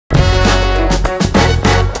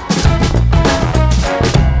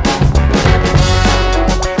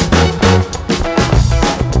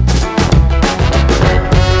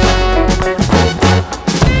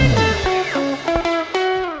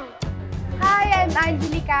I'm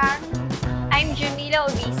Angeli, Khang. I'm Jamilla,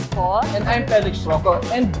 Obispo. And I'm Felix, Roco.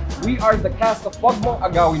 And we are the cast of Wag Mong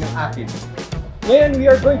Agawin ng Akin. Ngayon, we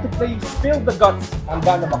are going to play Spill the Guts.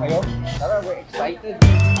 Handa na ba kayo? Tara, we're excited.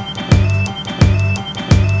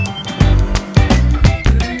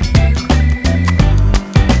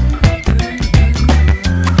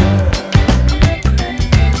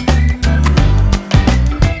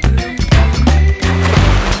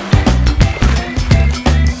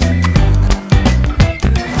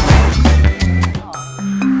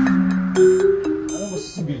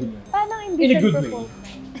 In a good way.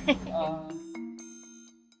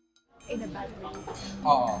 In a bad way?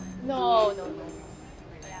 Oo. No.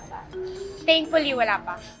 Wala pa. Thankfully, wala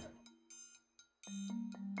pa.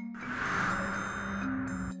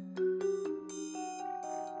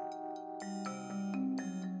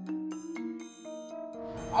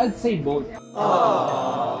 I'd say both.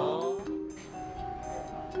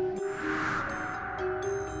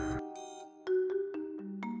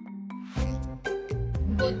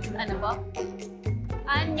 Good, ano ba?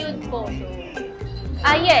 Nude photo.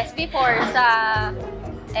 Yes, before sa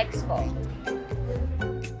expo.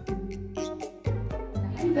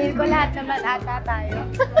 Feel ko lahat naman ata tayo.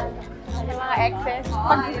 Sa mga exes.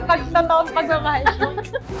 Pag totoong pagmamahal mo.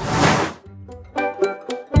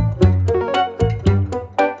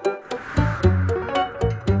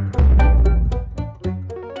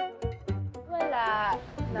 Wala.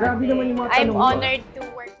 Grabe naman yung mga tanong I'm mo. honored to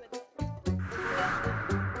work with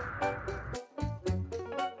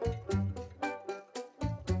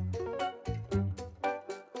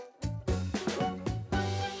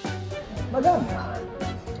Madam,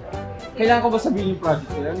 kailangan ko ba sabihin yung project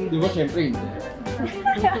ko yan? Di ba? Siyempre hindi.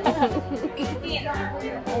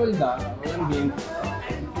 Hold on. Walang game.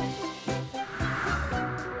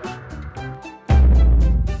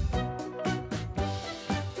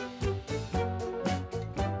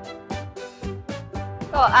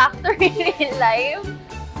 So, actor in real life?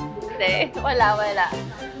 Hindi, wala.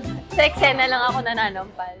 Sa eksena lang ako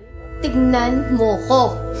nananampal. Tignan mo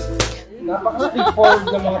ko. Napaka-straightforward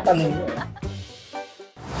ng mga tanong mo.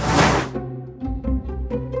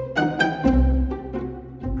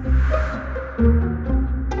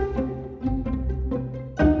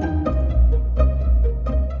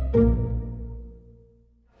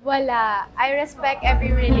 Wala. I respect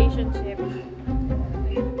every relationship.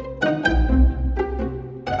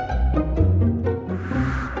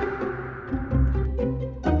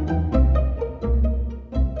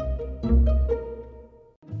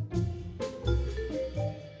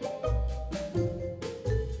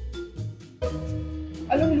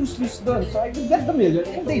 Anong lose-lose doon? So, I will get the million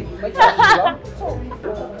and date. Like, diba? So,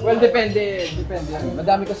 well, depende.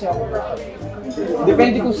 Madami kasi ako.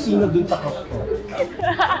 Depende kung sino dun sa crush ko.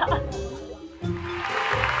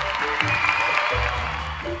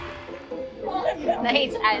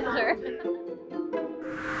 Nice answer.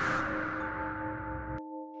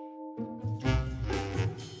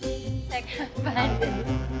 Second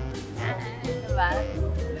fantasy. Diba?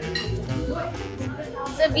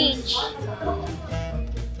 Sa beach.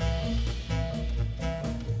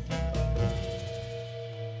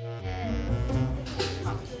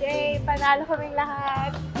 Yay! Panalo kaming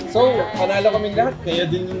lahat. So, panalo kaming lahat. Kaya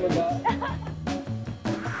din yung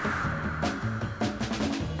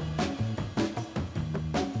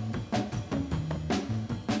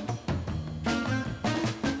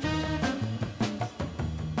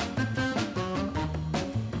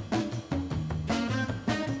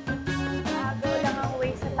Go lang ang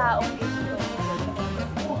way sa taong ito.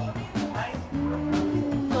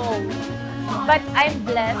 So, but I'm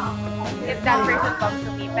blessed if that person comes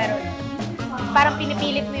to me. Pero parang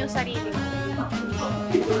pinipilit mo yung sarili mo.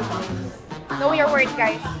 Know your worth,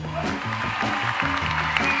 guys.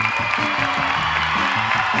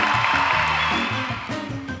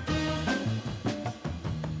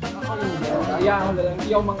 Hayaan ko na lang.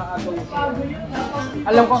 Hindi ako mga agaw.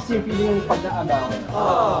 Alam ko kasi yung feeling yung pag naagaw.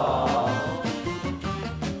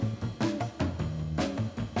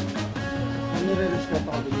 Nire-respeto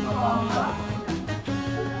ko din yung mga tao.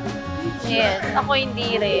 Yes, ako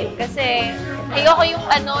hindi rin. Kasi ayoko yung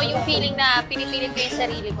yung feeling na pinipilit ko yung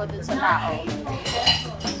sarili ko dun sa tao.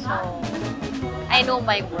 So, I know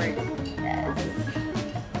my worth. Yes.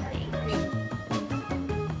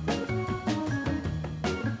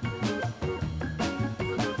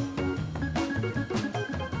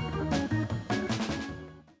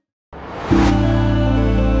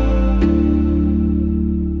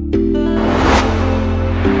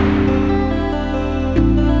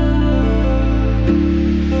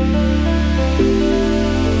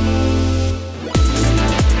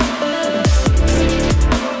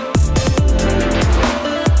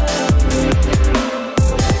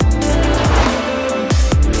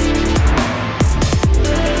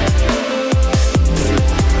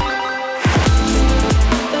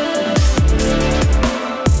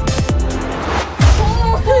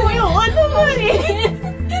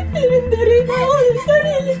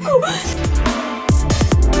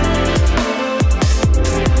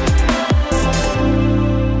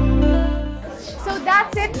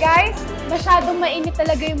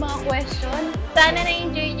 talaga yung mga question. Sana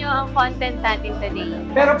na-enjoy nyo ang content natin today.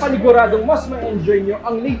 Pero paniguradong mas ma-enjoy nyo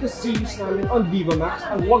ang latest series namin on Vivamax,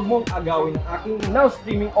 ang Wag Mong Agawin ng Akin, now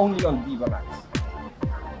streaming only on Vivamax.